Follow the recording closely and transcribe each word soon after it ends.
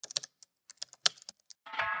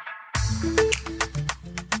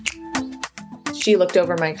She looked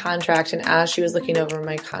over my contract, and as she was looking over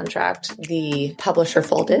my contract, the publisher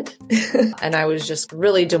folded. And I was just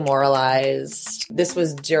really demoralized. This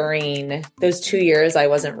was during those 2 years I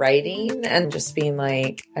wasn't writing, and just being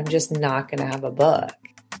like, I'm just not going to have a book.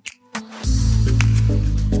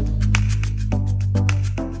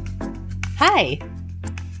 Hi,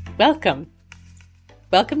 welcome.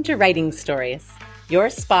 Welcome to Writing Stories, your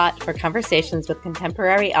spot for conversations with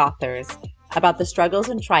contemporary authors about the struggles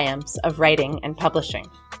and triumphs of writing and publishing.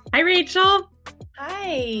 Hi, Rachel.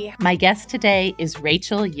 Hi. My guest today is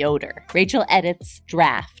Rachel Yoder. Rachel edits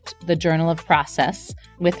Draft, the Journal of Process,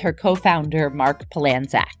 with her co-founder, Mark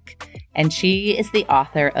Polanczak. And she is the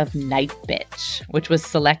author of Nightbitch, which was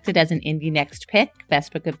selected as an Indie Next Pick,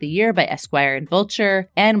 Best Book of the Year by Esquire and Vulture,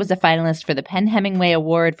 and was a finalist for the Penn Hemingway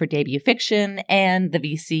Award for Debut Fiction and the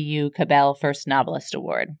VCU Cabell First Novelist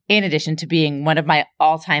Award. In addition to being one of my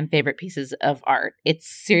all-time favorite pieces of art, it's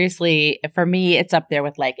seriously, for me, it's up there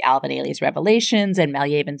with like Alvin Ailey's Revelations and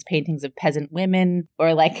Malyevin's paintings of peasant women,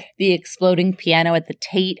 or like the exploding piano at the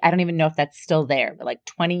Tate. I don't even know if that's still there, but like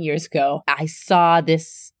 20 years ago, I saw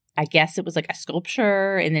this, I guess it was like a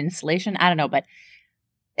sculpture, an installation, I don't know, but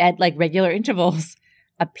at like regular intervals,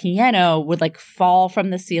 a piano would like fall from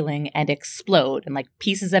the ceiling and explode, and like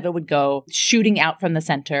pieces of it would go shooting out from the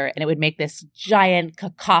center, and it would make this giant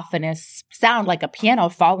cacophonous sound like a piano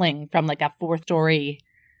falling from like a 4th-story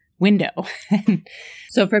window.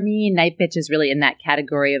 So for me, Nightbitch is really in that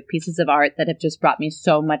category of pieces of art that have just brought me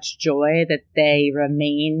so much joy that they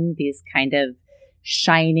remain these kind of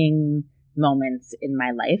shining moments in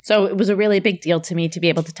my life. So it was a really big deal to me to be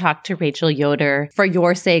able to talk to Rachel Yoder. For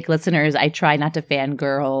your sake, listeners, I try not to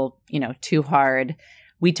fangirl, too hard.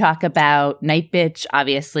 We talk about Nightbitch,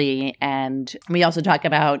 obviously, and we also talk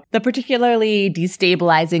about the particularly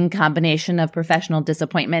destabilizing combination of professional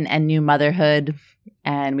disappointment and new motherhood.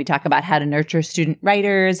 And we talk about how to nurture student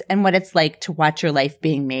writers and what it's like to watch your life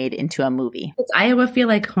being made into a movie. Does Iowa feel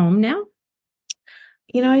like home now?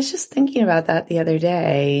 I was just thinking about that the other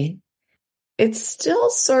day. It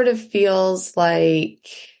still sort of feels like,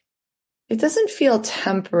 it doesn't feel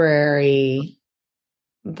temporary,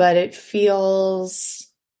 but it feels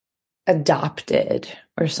adopted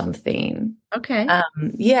or something. Okay.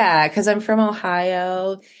 Yeah, because I'm from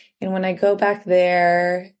Ohio, and when I go back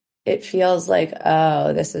there, it feels like,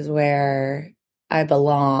 oh, this is where I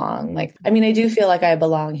belong. Like, I mean, I do feel like I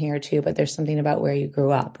belong here too, but there's something about where you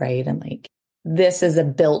grew up, right? And like, this is a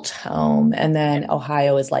built home, and then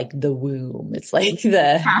Ohio is like the womb. It's like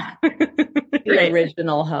the Right.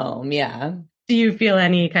 original home. Yeah. Do you feel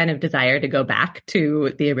any kind of desire to go back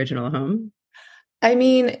to the original home? I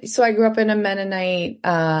mean, so I grew up in a Mennonite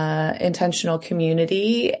intentional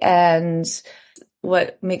community, and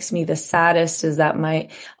what makes me the saddest is that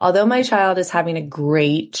although my child is having a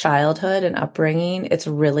great childhood and upbringing, it's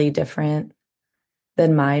really different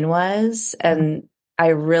than mine was. And I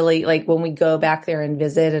really, like, when we go back there and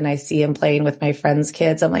visit and I see him playing with my friends'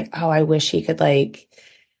 kids, I'm like, oh, I wish he could like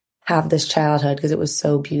have this childhood because it was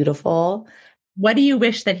so beautiful. What do you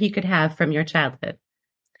wish that he could have from your childhood?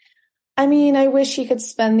 I mean, I wish he could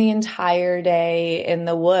spend the entire day in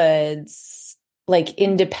the woods, like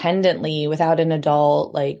independently without an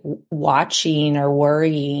adult, like watching or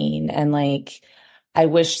worrying. And like, I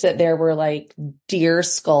wish that there were like deer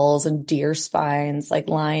skulls and deer spines, like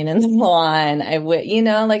lying in the lawn. I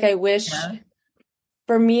wish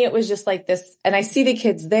for me, it was just like this. And I see the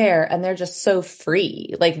kids there and they're just so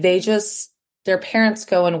free. Like their parents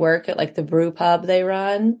go and work at like the brew pub they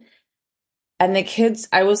run. And the kids,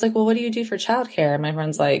 I was like, well, what do you do for childcare? And my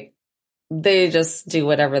friend's like, they just do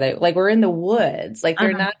whatever like, we're in the woods. Like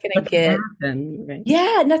they're not going to get, right?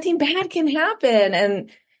 Yeah, nothing bad can happen.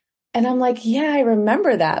 And I'm like, yeah, I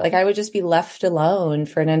remember that. Like I would just be left alone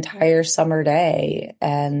for an entire summer day.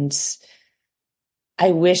 And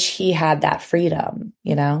I wish he had that freedom,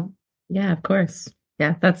 Yeah, of course.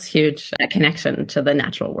 Yeah, that's huge. A connection to the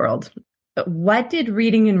natural world. But what did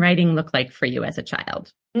reading and writing look like for you as a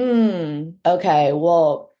child? Okay,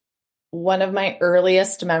 well, one of my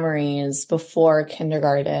earliest memories before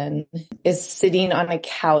kindergarten is sitting on a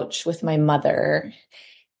couch with my mother.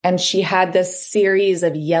 And she had this series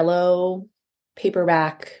of yellow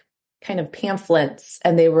paperback kind of pamphlets,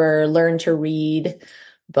 and they were learn to read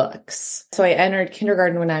books. So I entered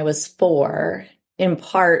kindergarten when I was 4, in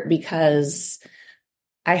part because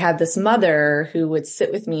I had this mother who would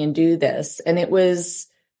sit with me and do this. And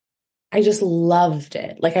I just loved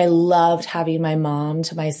it. Like I loved having my mom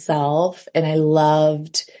to myself, and I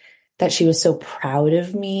loved that she was so proud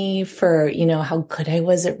of me for, how good I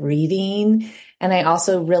was at reading. And I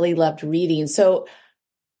also really loved reading. So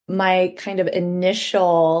my kind of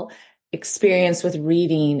initial experience with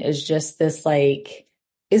reading is just this like,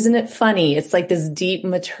 isn't it funny? It's like this deep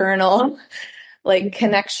maternal like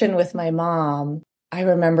connection with my mom. I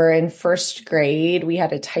remember in first grade, we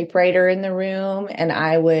had a typewriter in the room and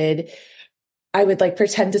I would like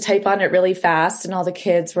pretend to type on it really fast. And all the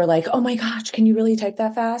kids were like, oh my gosh, can you really type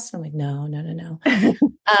that fast? And I'm like, no, no, no, no.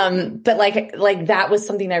 But like that was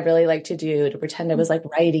something I really liked to do, to pretend I was like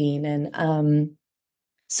writing. And,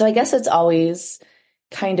 so I guess it's always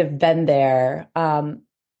kind of been there. And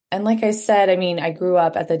like I said, I mean, I grew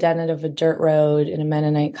up at the dead end of a dirt road in a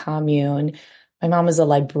Mennonite commune. My mom was a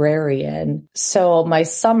librarian. So my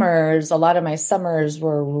summers, a lot of my summers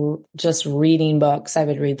were just reading books. I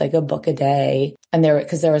would read like a book a day. And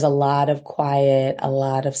because there was a lot of quiet, a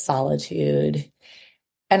lot of solitude.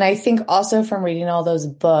 And I think also from reading all those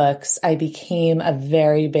books, I became a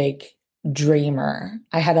very big dreamer.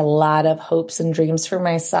 I had a lot of hopes and dreams for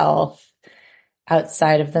myself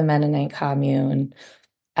outside of the Mennonite commune,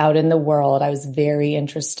 out in the world. I was very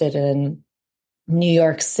interested in New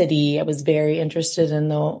York City. I was very interested in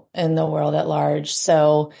the world at large.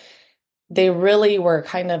 So they really were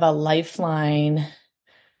kind of a lifeline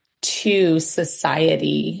to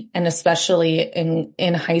society. And especially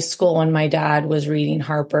in high school, when my dad was reading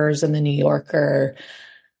Harper's and the New Yorker,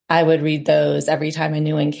 I would read those every time a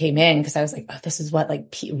new one came in, because I was like, oh, this is what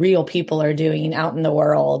like real people are doing out in the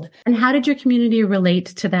world. And how did your community relate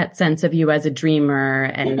to that sense of you as a dreamer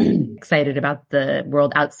and excited about the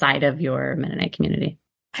world outside of your Mennonite community?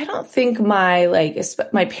 I don't think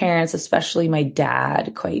my parents, especially my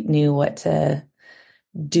dad, quite knew what to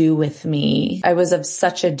do with me. I was of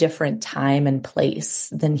such a different time and place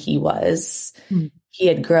than he was. He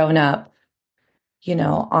had grown up,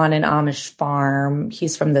 on an Amish farm.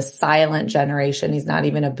 He's from the silent generation. He's not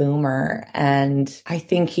even a boomer. And I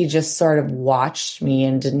think he just sort of watched me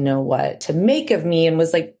and didn't know what to make of me and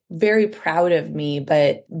was like very proud of me,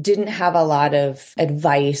 but didn't have a lot of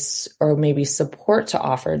advice or maybe support to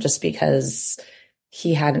offer, just because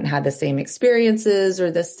he hadn't had the same experiences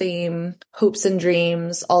or the same hopes and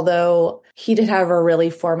dreams. Although he did have a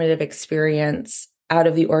really formative experience out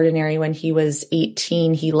of the ordinary. When he was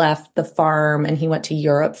 18, he left the farm and he went to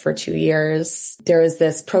Europe for 2 years. There was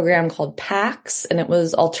this program called PAX, and it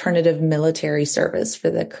was alternative military service for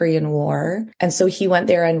the Korean War. And so he went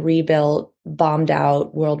there and rebuilt bombed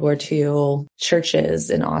out World War II churches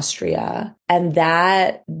in Austria. And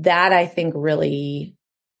that I think really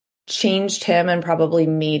changed him and probably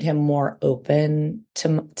made him more open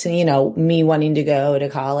to me wanting to go to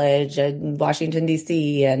college in Washington,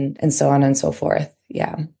 D.C. and so on and so forth.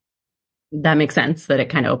 Yeah. That makes sense, that it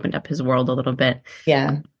kind of opened up his world a little bit.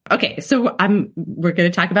 Yeah. Okay, so we're going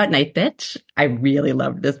to talk about Nightbitch. I really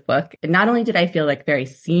loved this book. Not only did I feel like very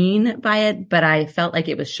seen by it, but I felt like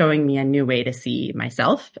it was showing me a new way to see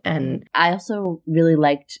myself. And I also really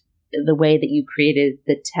liked the way that you created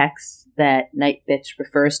the text that Nightbitch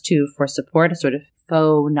refers to for support, a sort of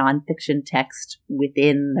faux nonfiction text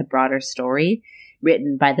within the broader story,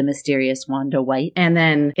 written by the mysterious Wanda White. And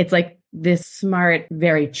then it's like this smart,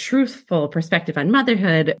 very truthful perspective on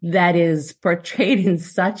motherhood that is portrayed in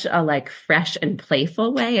such a like fresh and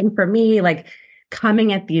playful way. And for me, like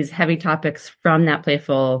coming at these heavy topics from that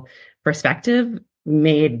playful perspective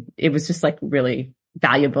it was just like really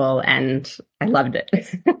valuable, and I loved it.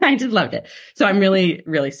 I just loved it. So I'm really,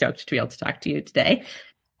 really stoked to be able to talk to you today.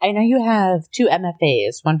 I know you have 2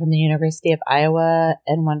 MFAs, one from the University of Iowa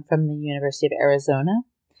and one from the University of Arizona.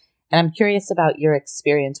 And I'm curious about your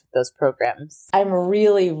experience with those programs. I'm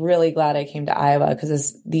really, really glad I came to Iowa, because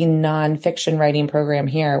it's the nonfiction writing program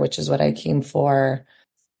here, which is what I came for,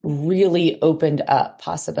 really opened up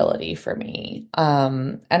possibility for me.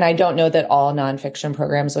 And I don't know that all nonfiction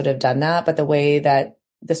programs would have done that, but the way that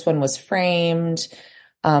this one was framed,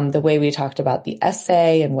 the way we talked about the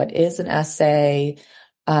essay and what is an essay,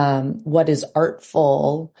 what is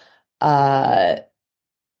artful, what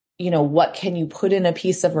can you put in a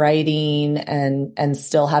piece of writing and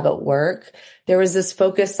still have it work? There was this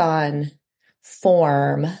focus on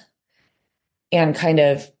form and kind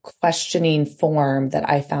of questioning form that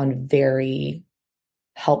I found very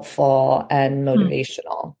helpful and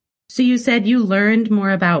motivational. So you said you learned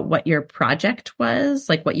more about what your project was,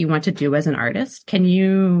 like what you want to do as an artist. Can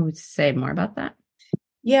you say more about that?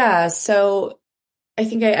 Yeah. So I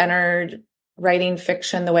think I entered writing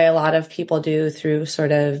fiction the way a lot of people do, through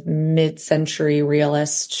sort of mid-century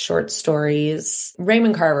realist short stories.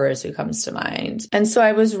 Raymond Carver is who comes to mind. And so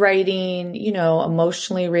I was writing,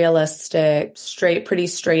 emotionally realistic, pretty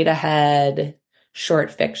straight ahead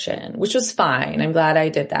short fiction, which was fine. I'm glad I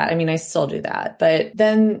did that. I mean, I still do that. But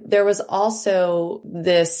then there was also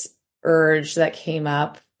this urge that came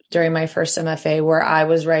up during my first MFA where I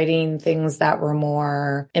was writing things that were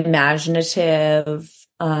more imaginative,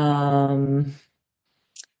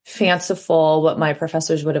 fanciful, what my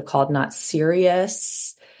professors would have called not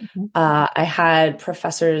serious. I had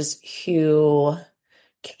professors who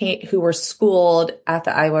were schooled at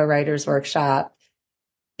the Iowa Writers Workshop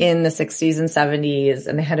in the 60s and 70s,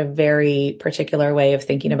 and they had a very particular way of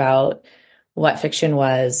thinking about what fiction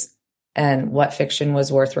was and what fiction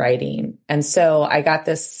was worth writing. And so I got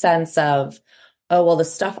this sense of, oh, well, the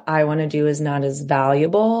stuff I want to do is not as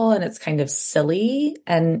valuable and it's kind of silly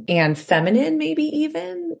and feminine, maybe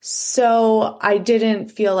even. So I didn't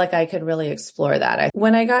feel like I could really explore that.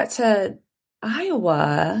 When I got to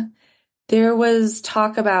Iowa, there was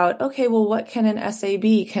talk about, okay, well, what can an essay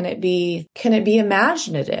be? Can it be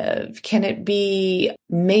imaginative? Can it be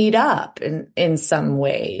made up in some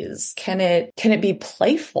ways? Can it be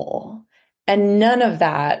playful? And none of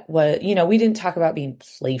that was, we didn't talk about being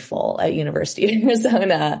playful at University of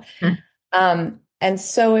Arizona. And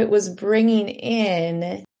so it was bringing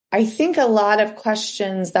in, I think, a lot of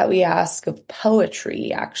questions that we ask of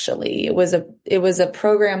poetry, actually. It was a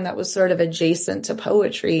program that was sort of adjacent to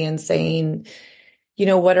poetry and saying,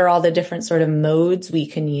 what are all the different sort of modes we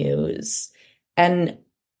can use? And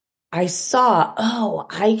I saw, oh,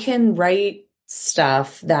 I can write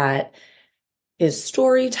stuff that is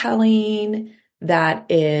storytelling, that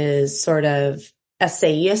is sort of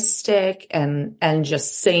essayistic and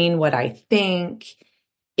just saying what I think.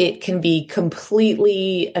 It can be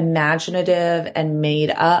completely imaginative and made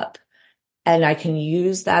up, and I can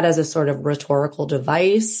use that as a sort of rhetorical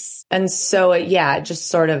device. And so, it just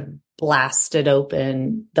sort of blasted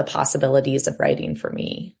open the possibilities of writing for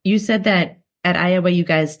me. You said that at Iowa, you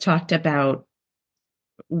guys talked about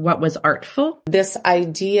what was artful? This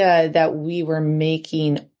idea that we were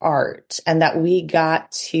making art and that we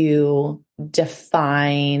got to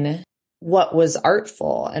define what was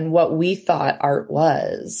artful and what we thought art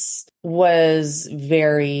was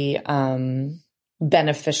very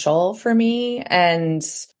beneficial for me. And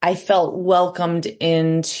I felt welcomed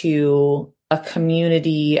into a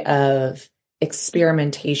community of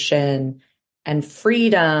experimentation and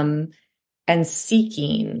freedom and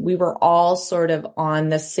seeking. We were all sort of on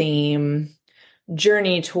the same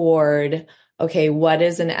journey toward, okay, what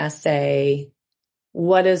is an essay?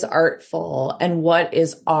 What is artful? And what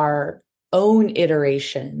is our own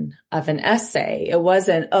iteration of an essay? It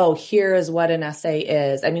wasn't, oh, here is what an essay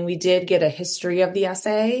is. I mean, we did get a history of the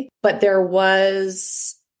essay, but there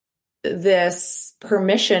was this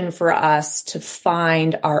permission for us to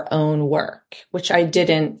find our own work, which I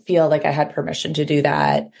didn't feel like I had permission to do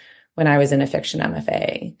that when I was in a fiction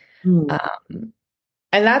MFA. And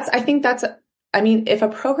if a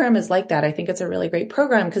program is like that, I think it's a really great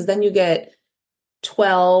program, because then you get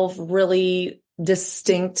 12 really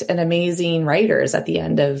distinct and amazing writers at the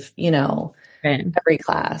end of, every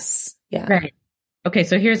class. Yeah. Right. Okay.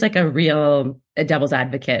 So here's like a devil's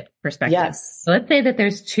advocate perspective. Yes. So let's say that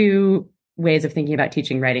there's two ways of thinking about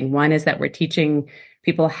teaching writing. One is that we're teaching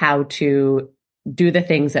people how to do the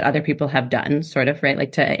things that other people have done, sort of, right?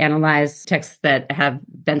 Like to analyze texts that have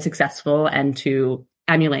been successful and to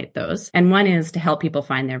emulate those. And one is to help people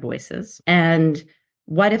find their voices. And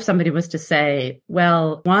what if somebody was to say,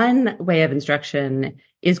 well, one way of instruction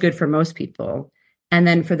is good for most people, and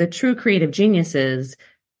then for the true creative geniuses,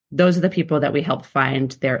 those are the people that we help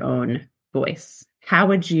find their own voice. How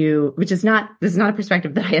would you, this is not a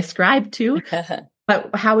perspective that I ascribe to,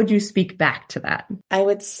 but how would you speak back to that? I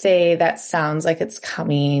would say that sounds like it's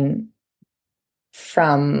coming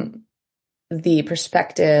from the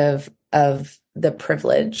perspective of the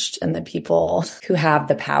privileged and the people who have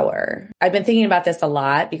the power. I've been thinking about this a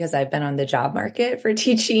lot because I've been on the job market for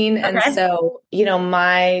teaching. Okay. And so,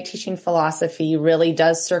 my teaching philosophy really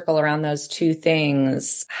does circle around those two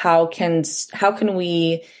things. How can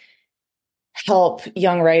we help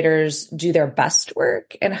young writers do their best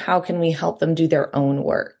work, and how can we help them do their own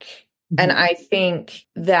work? Mm-hmm. And I think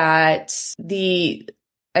that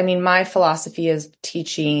my philosophy of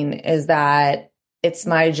teaching is that it's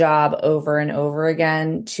my job over and over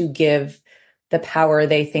again to give the power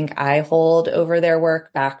they think I hold over their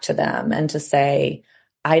work back to them, and to say,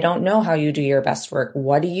 I don't know how you do your best work.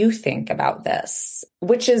 What do you think about this?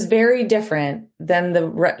 Which is very different than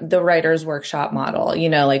the writer's workshop model,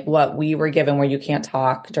 like what we were given, where you can't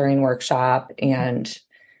talk during workshop and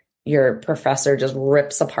your professor just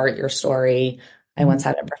rips apart your story. I once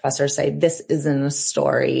had a professor say, "This isn't a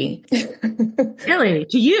story." Really?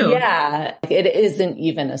 To you? Yeah, it isn't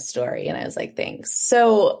even a story. And I was like, thanks.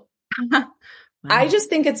 So I Wow. just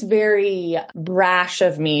think it's very brash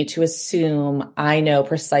of me to assume I know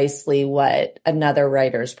precisely what another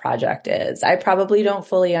writer's project is. I probably don't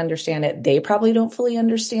fully understand it. They probably don't fully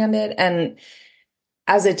understand it. And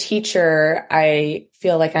as a teacher, I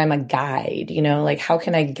feel like I'm a guide, like how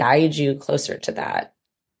can I guide you closer to that?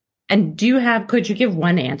 And could you give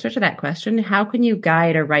one answer to that question? How can you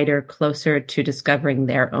guide a writer closer to discovering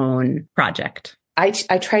their own project? I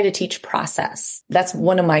try to teach process. That's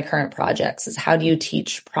one of my current projects is how do you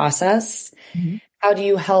teach process? Mm-hmm. How do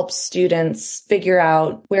you help students figure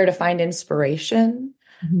out where to find inspiration?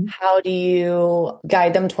 Mm-hmm. How do you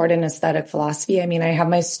guide them toward an aesthetic philosophy? I mean, I have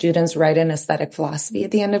my students write an aesthetic philosophy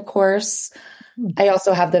at the end of course. I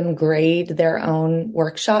also have them grade their own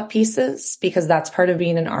workshop pieces because that's part of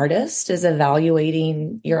being an artist is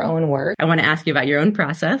evaluating your own work. I want to ask you about your own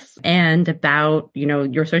process and about,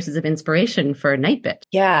 your sources of inspiration for Nightbitch.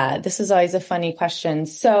 Yeah, this is always a funny question.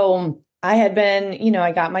 So I had been,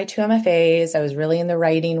 I got my 2 MFAs. I was really in the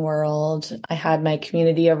writing world. I had my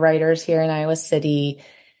community of writers here in Iowa City.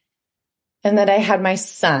 And then I had my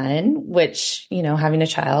son, which, having a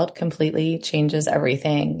child completely changes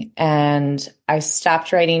everything. And I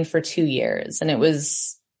stopped writing for 2 years. And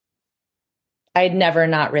I'd never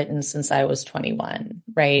not written since I was 21,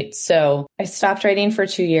 right? So I stopped writing for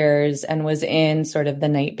 2 years and was in sort of the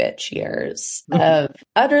Nightbitch years of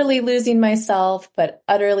utterly losing myself, but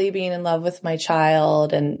utterly being in love with my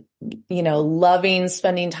child and, loving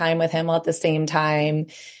spending time with him at the same time.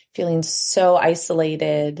 Feeling so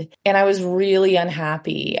isolated. And I was really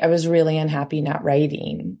unhappy. I was really unhappy not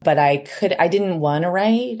writing, but I didn't want to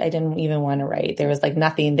write. I didn't even want to write. There was like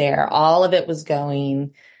nothing there. All of it was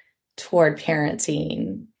going toward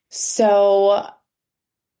parenting. So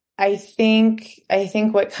I think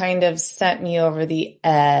what kind of sent me over the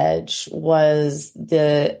edge was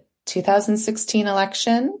the 2016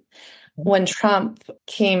 election when Trump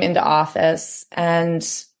came into office, and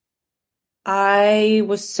I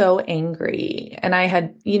was so angry, and I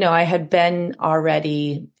had been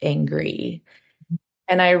already angry,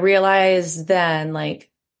 and I realized then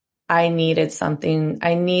I needed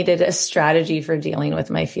a strategy for dealing with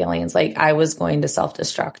my feelings. Like I was going to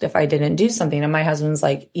self-destruct if I didn't do something. And my husband's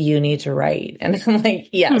like, you need to write. And I'm like,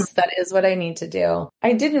 yes, that is what I need to do.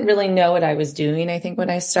 I didn't really know what I was doing, I think, when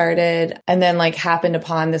I started, and then happened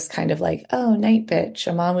upon this kind of oh, Nightbitch,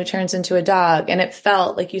 a mom who turns into a dog. And it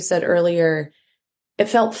felt, like you said earlier, it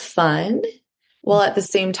felt fun while at the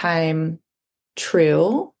same time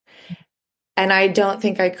true. And I don't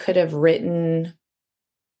think I could have written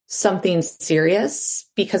something serious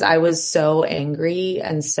because I was so angry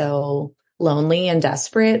and so lonely and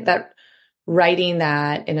desperate that writing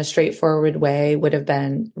that in a straightforward way would have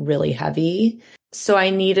been really heavy. So I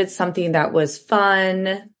needed something that was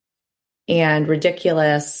fun and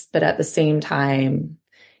ridiculous, but at the same time,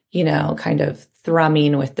 kind of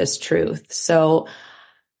thrumming with this truth. So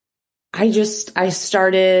I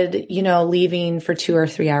started, leaving for 2 or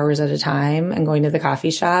 3 hours at a time and going to the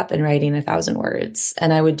coffee shop and writing 1,000 words.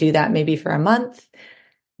 And I would do that maybe for a month.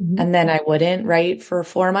 Mm-hmm. And then I wouldn't write for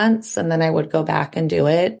 4 months. And then I would go back and do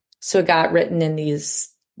it. So it got written in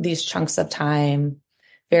these chunks of time,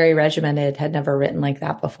 very regimented, had never written like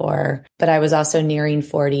that before. But I was also nearing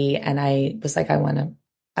 40 and I was like, I want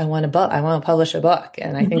a book. I want to publish a book.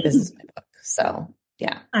 And I think this is my book. So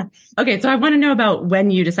yeah. Okay. So I want to know about when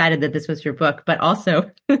you decided that this was your book, but also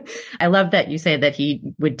I love that you say that he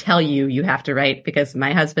would tell you you have to write, because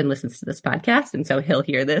my husband listens to this podcast. And so he'll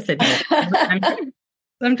hear this and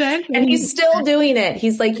sometimes. And he's still doing it.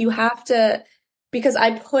 He's like, you have to, because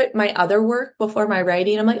I put my other work before my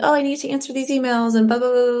writing. I'm like, oh, I need to answer these emails and blah,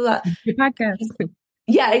 blah, blah, blah. Your podcast.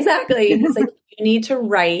 Yeah, exactly. He's like, you need to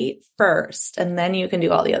write first and then you can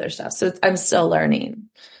do all the other stuff. So I'm still learning,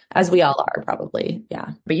 as we all are probably.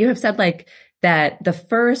 Yeah. But you have said that the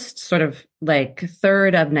first sort of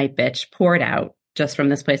third of Nightbitch poured out just from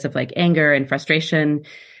this place of anger and frustration.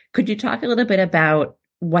 Could you talk a little bit about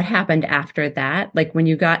what happened after that? When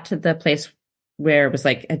you got to the place where it was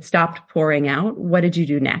it stopped pouring out, what did you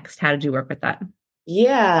do next? How did you work with that?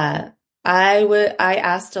 Yeah, I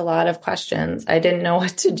asked a lot of questions. I didn't know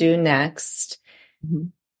what to do next. Mm-hmm.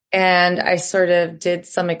 And I sort of did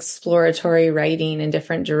some exploratory writing in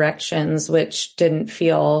different directions, which didn't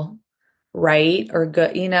feel right or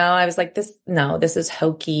good. I was like, this is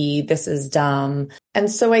hokey. This is dumb.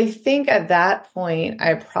 And so I think at that point,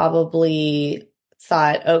 I probably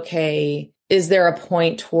thought, okay, is there a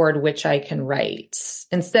point toward which I can write?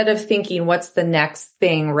 Instead of thinking, what's the next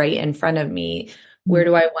thing right in front of me? Where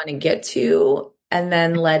do I want to get to? And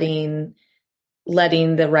then letting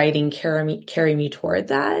the writing carry me toward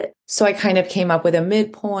that. So I kind of came up with a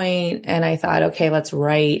midpoint and I thought, okay, let's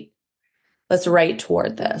write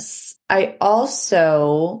toward this. I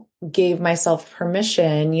also gave myself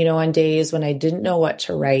permission, on days when I didn't know what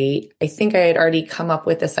to write. I think I had already come up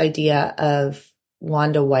with this idea of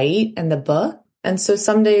Wanda White and the book. And so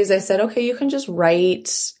some days I said, okay, you can just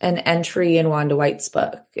write an entry in Wanda White's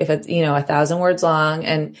book. If it's, 1,000 words long,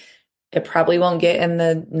 and it probably won't get in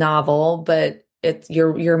the novel, but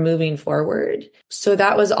you're moving forward. So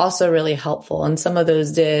that was also really helpful. And some of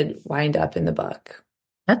those did wind up in the book.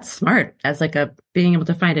 That's smart, as like being able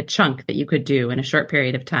to find a chunk that you could do in a short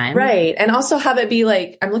period of time. Right. And also have it be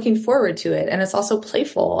like, I'm looking forward to it. And it's also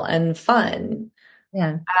playful and fun.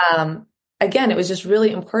 Yeah. Again, it was just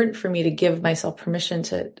really important for me to give myself permission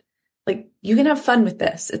to, like, you can have fun with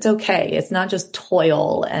this. It's okay. It's not just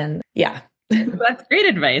toil. And yeah. That's great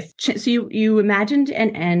advice. So you imagined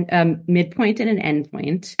an midpoint and an end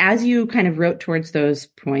point. As you kind of wrote towards those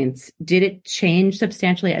points, did it change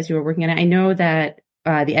substantially as you were working on it? I know that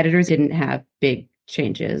the editors didn't have big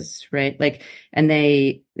changes, right? Like, and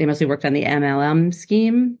they mostly worked on the MLM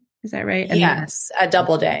scheme. Is that right? Yes, a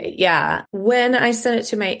Doubleday. Yeah. When I sent it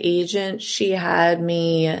to my agent, she had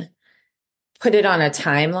me put it on a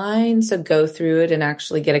timeline. So go through it and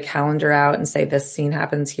actually get a calendar out and say, this scene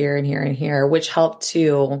happens here and here and here, which helped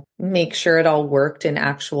to make sure it all worked in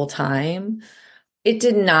actual time. It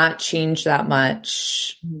did not change that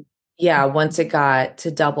much. Yeah. Once it got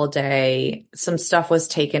to Doubleday, some stuff was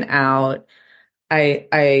taken out.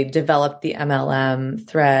 I developed the MLM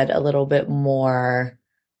thread a little bit more.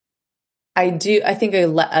 I think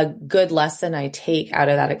a good lesson I take out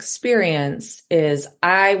of that experience is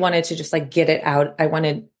I wanted to just like get it out. I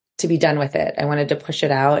wanted to be done with it. I wanted to push it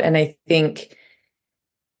out. And I think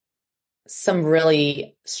some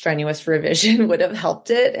really strenuous revision would have helped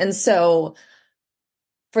it. And so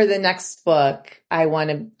for the next book, I want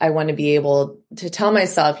to be able to tell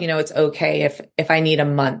myself, it's okay if I need a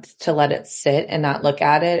month to let it sit and not look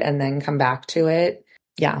at it and then come back to it.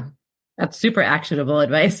 Yeah. That's super actionable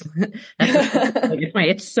advice. That's a good point.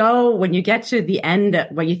 It's so, when you get to the end,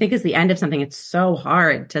 what you think is the end of something, it's so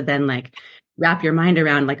hard to then like wrap your mind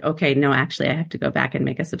around like, okay, no, actually I have to go back and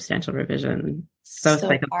make a substantial revision. So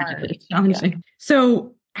psychologically challenging. Yeah.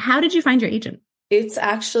 So how did you find your agent? It's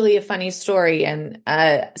actually a funny story. And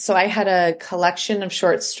so I had a collection of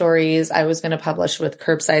short stories I was going to publish with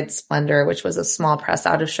Curbside Splendor, which was a small press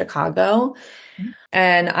out of Chicago.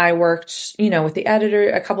 And I worked, with the editor,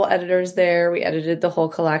 a couple editors there. We edited the whole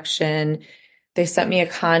collection. They sent me a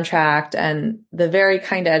contract, and the very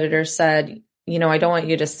kind editor said, I don't want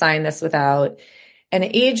you to sign this without an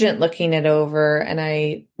agent looking it over. And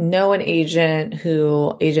I know an agent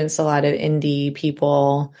who agents a lot of indie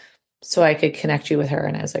people, so I could connect you with her.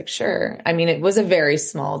 And I was like, sure. I mean, it was a very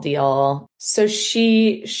small deal. So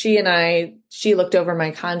she looked over my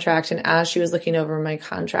contract, and as she was looking over my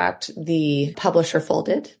contract, the publisher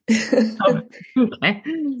folded. Oh, okay.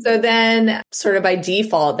 So then sort of by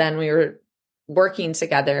default, then we were working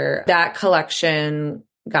together. That collection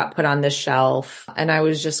got put on the shelf, and I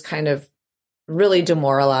was just kind of really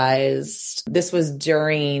demoralized. This was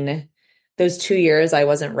during those 2 years I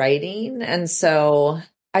wasn't writing. And so,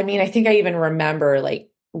 I mean, I think I even remember like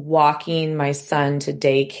walking my son to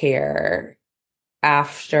daycare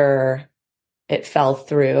after it fell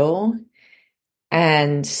through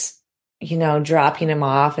and, dropping him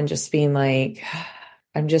off and just being like,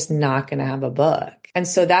 I'm just not going to have a book. And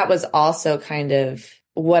so that was also kind of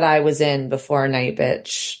what I was in before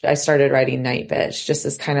Nightbitch. I started writing Nightbitch just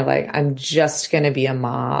as kind of like, I'm just going to be a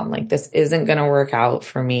mom. Like, this isn't going to work out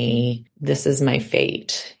for me. This is my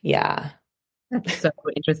fate. Yeah. That's so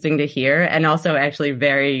interesting to hear. And also actually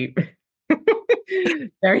very,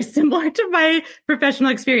 very similar to my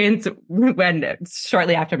professional experience when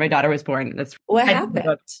shortly after my daughter was born. What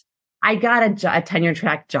happened? I got a tenure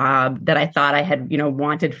track job that I thought I had,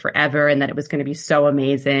 wanted forever, and that it was going to be so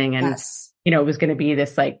amazing. And, yes. It was going to be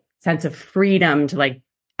this like sense of freedom to like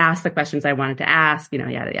ask the questions I wanted to ask,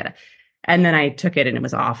 yada, yada. And then I took it and it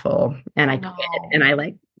was awful. And I took it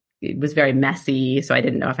and it was very messy. So I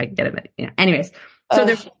didn't know if I could get it. Anyways, so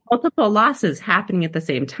there's multiple losses happening at the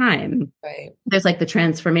same time. Right. There's like the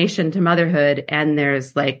transformation to motherhood, and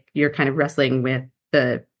there's like, you're kind of wrestling with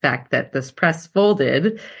the fact that this press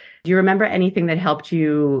folded. Do you remember anything that helped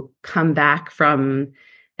you come back from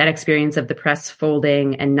that experience of the press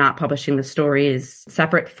folding and not publishing the stories,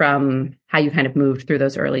 separate from how you kind of moved through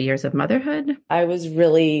those early years of motherhood? I was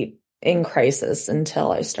really in crisis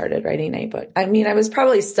until I started writing Nightbitch. I mean, I was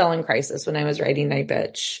probably still in crisis when I was writing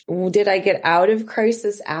Nightbitch. Did I get out of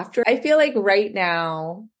crisis after? I feel like right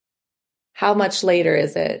now, how much later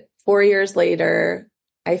is it? 4 years later,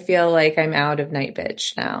 I feel like I'm out of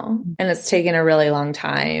Nightbitch now. And it's taken a really long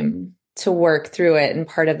time to work through it. And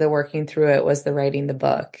part of the working through it was the writing the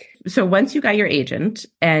book. So once you got your agent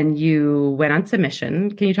and you went on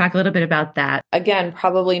submission, can you talk a little bit about that? Again,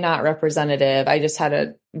 probably not representative. I just had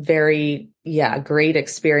a very, great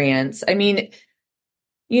experience. I mean,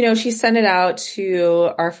 she sent it out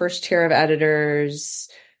to our first tier of editors.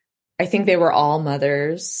 I think they were all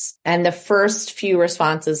mothers. And the first few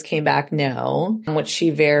responses came back no, which she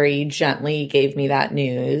very gently gave me that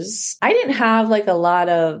news. I didn't have like a lot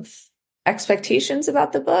of expectations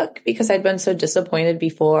about the book because I'd been so disappointed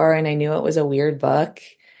before and I knew it was a weird book.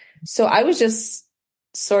 So I was just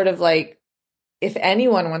sort of like, if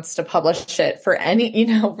anyone wants to publish it for anything,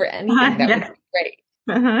 that would be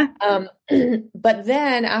great. But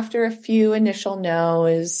then after a few initial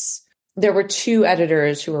no's, there were 2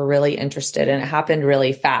 editors who were really interested, and it happened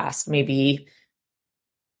really fast, maybe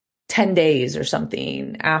 10 days or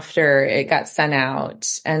something after it got sent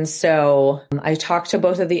out. And so I talked to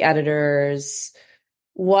both of the editors.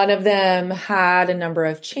 One of them had a number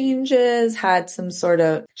of changes, she had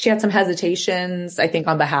some hesitations, I think,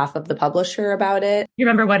 on behalf of the publisher about it. You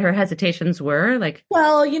remember what her hesitations were?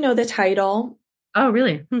 Well, the title. Oh,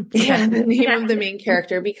 really? Okay. Yeah, the name of the main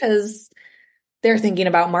character, because they're thinking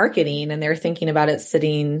about marketing and they're thinking about it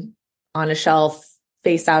sitting on a shelf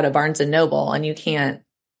face out of Barnes and Noble, and you can't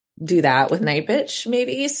do that with Nightbitch,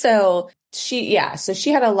 maybe. So she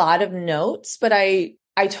had a lot of notes, but I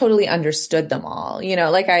totally understood them all.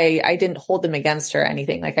 I didn't hold them against her or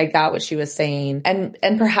anything. I got what she was saying, and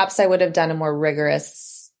perhaps I would have done a more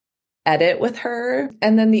rigorous edit with her.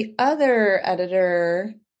 And then the other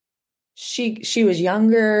editor, she was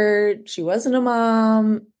younger. She wasn't a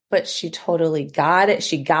mom, but she totally got it.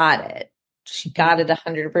 She got it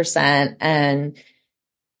 100%. And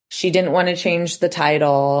she didn't want to change the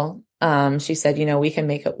title. She said, we can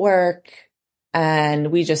make it work.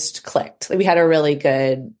 And we just clicked. We had a really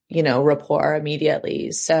good, rapport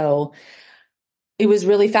immediately. So it was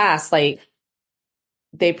really fast.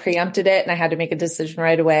 They preempted it and I had to make a decision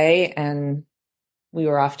right away, and we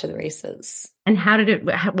were off to the races. And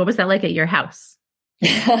what was that like at your house?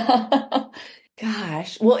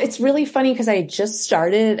 Gosh. Well, it's really funny because I just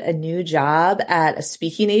started a new job at a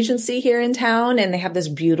speaking agency here in town, and they have this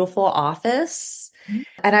beautiful office. Mm-hmm.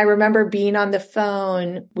 And I remember being on the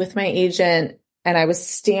phone with my agent, and I was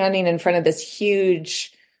standing in front of this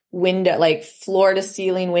huge window, floor to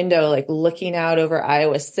ceiling window, looking out over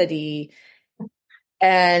Iowa City.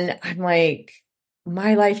 And I'm like,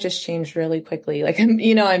 my life just changed really quickly.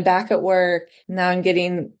 I'm back at work. Now I'm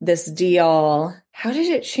getting this deal. How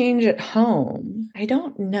did it change at home? I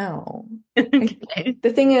don't know. Okay.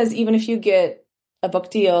 The thing is, even if you get a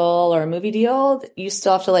book deal or a movie deal, you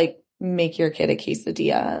still have to make your kid a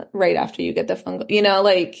quesadilla right after you get the phone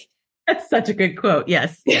call. That's such a good quote.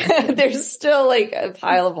 Yes. There's still a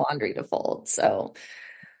pile of laundry to fold. So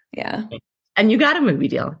yeah. And you got a movie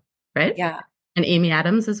deal, right? Yeah. And Amy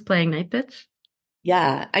Adams is playing Nightbitch?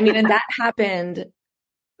 Yeah. I mean, and that happened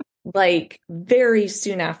very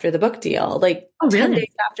soon after the book deal, 10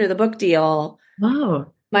 days after the book deal.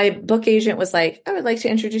 Whoa. My book agent was like, I would like to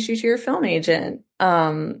introduce you to your film agent.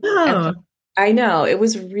 And I know, it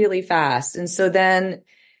was really fast. And so then,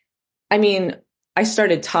 I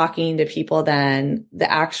started talking to people then.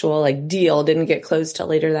 The actual deal didn't get closed till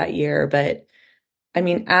later that year. But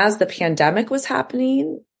as the pandemic was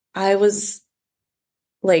happening, I was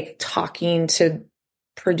talking to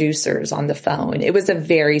producers on the phone. It was a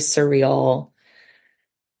very surreal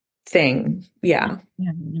thing. Yeah.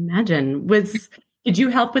 Yeah, imagine. Did you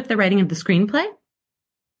help with the writing of the screenplay?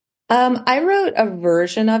 I wrote a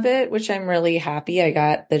version of it, which I'm really happy I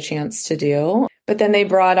got the chance to do. But then they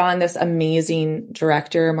brought on this amazing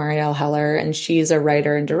director, Marielle Heller, and she's a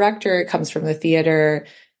writer and director, comes from the theater.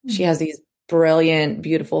 She has these brilliant,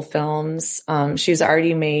 beautiful films she's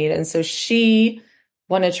already made. And so she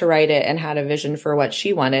wanted to write it and had a vision for what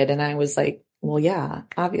she wanted. And I was like, well, yeah,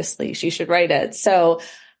 obviously she should write it. So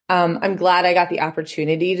I'm glad I got the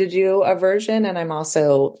opportunity to do a version. And I'm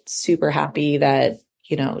also super happy that,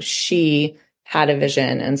 she had a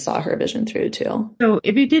vision and saw her vision through too. So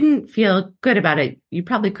if you didn't feel good about it, you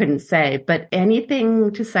probably couldn't say, but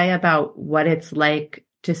anything to say about what it's like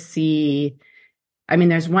to see?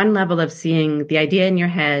 There's one level of seeing the idea in your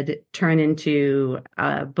head turn into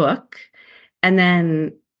a book, and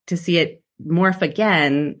then to see it morph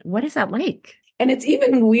again. What is that like? And it's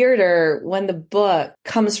even weirder when the book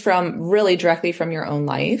comes from really directly from your own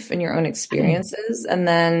life and your own experiences. And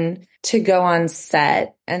then to go on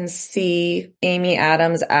set and see Amy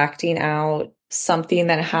Adams acting out something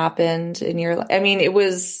that happened in your life. I mean, it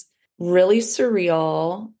was really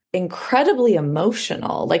surreal, incredibly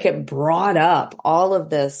emotional. Like it brought up all of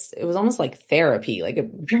this. It was almost like therapy. Like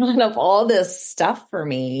it brought up all this stuff for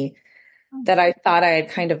me that I thought I had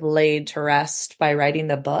kind of laid to rest by writing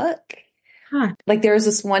the book. Huh. Like there was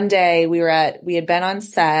this one day we had been on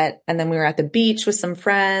set and then we were at the beach with some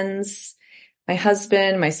friends, my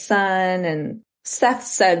husband, my son, and Seth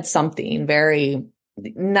said something very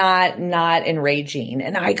not enraging.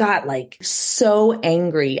 And I got like so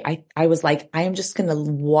angry. I was like, I am just going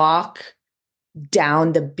to walk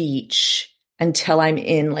down the beach until I'm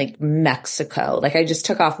in like Mexico. Like I just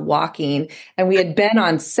took off walking, and we had been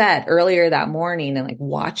on set earlier that morning and like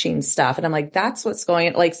watching stuff. And I'm like, that's what's going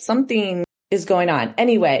on. Like something is going on.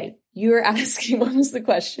 Anyway, you were asking, what was the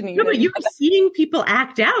question? No, but you were seeing people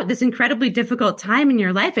act out this incredibly difficult time in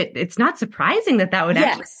your life. It's not surprising that would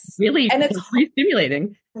actually really and it's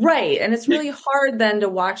stimulating. Right. And it's really hard then to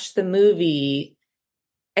watch the movie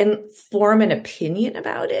and form an opinion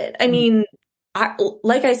about it. I mean,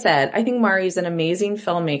 like I said, I think Mari's an amazing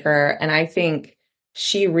filmmaker, and I think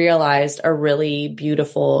she realized a really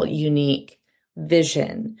beautiful, unique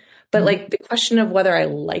vision. But like the question of whether I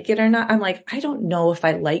like it or not, I'm like, I don't know if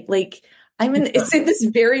I it's in this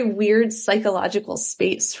very weird psychological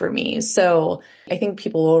space for me. So I think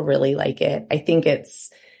people will really like it. I think it's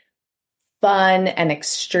fun and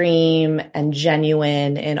extreme and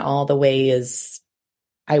genuine in all the ways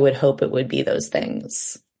I would hope it would be those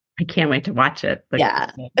things. I can't wait to watch it.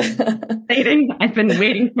 Yeah. I've been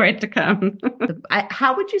waiting for it to come.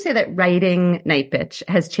 How would you say that writing Nightbitch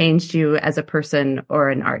has changed you as a person or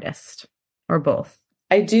an artist, or both?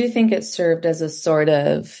 I do think it served as a sort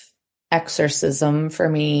of exorcism for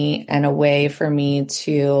me and a way for me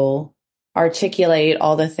to articulate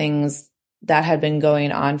all the things that had been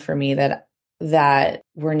going on for me that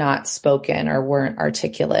were not spoken or weren't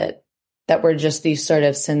articulate, that were just these sort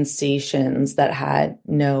of sensations that had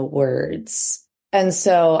no words. And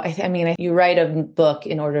so, I mean, you write a book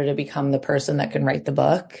in order to become the person that can write the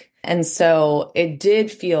book. And so it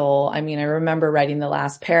did feel, I mean, I remember writing the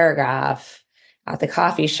last paragraph at the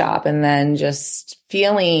coffee shop and then just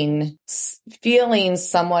feeling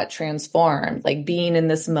somewhat transformed, like being in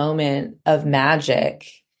this moment of magic.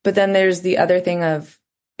 But then there's the other thing of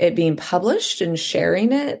it being published and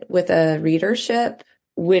sharing it with a readership,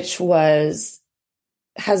 which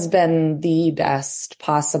has been the best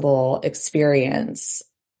possible experience.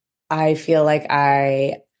 I feel like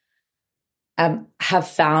I have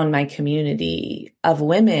found my community of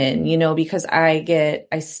women, because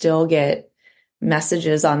I still get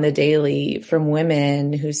messages on the daily from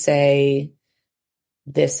women who say,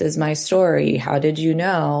 this is my story. How did you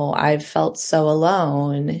know? I've felt so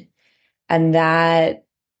alone. And that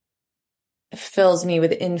fills me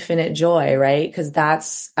with infinite joy, right? Because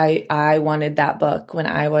I wanted that book when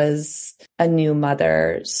I was a new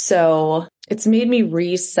mother. So it's made me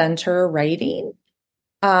recenter writing,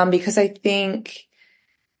 because I think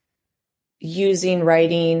using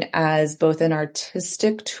writing as both an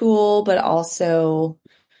artistic tool, but also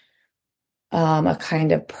a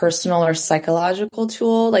kind of personal or psychological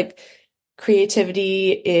tool, like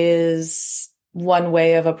creativity is one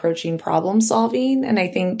way of approaching problem solving. And I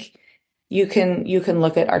think you can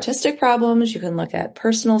look at artistic problems, you can look at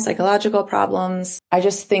personal psychological problems. I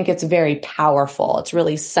just think it's very powerful. It's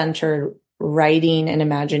really centered writing and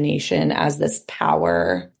imagination as this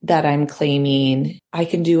power that I'm claiming. I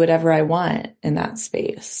can do whatever I want in that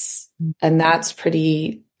space. And that's a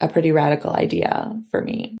pretty radical idea for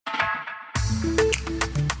me.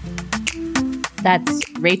 That's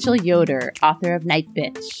Rachel Yoder, author of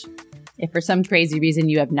Nightbitch. If for some crazy reason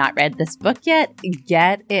you have not read this book yet,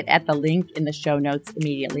 get it at the link in the show notes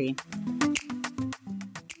immediately.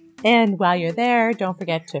 And while you're there, don't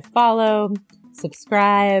forget to follow,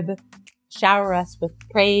 subscribe, shower us with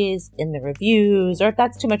praise in the reviews, or if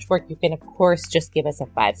that's too much work, you can, of course, just give us a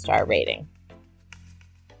 5-star rating.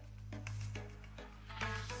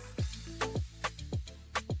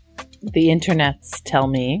 The internets tell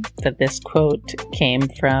me that this quote came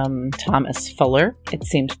from Thomas Fuller. It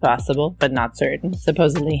seemed possible, but not certain.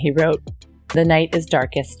 Supposedly he wrote, "The night is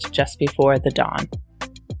darkest just before the dawn.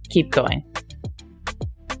 Keep going."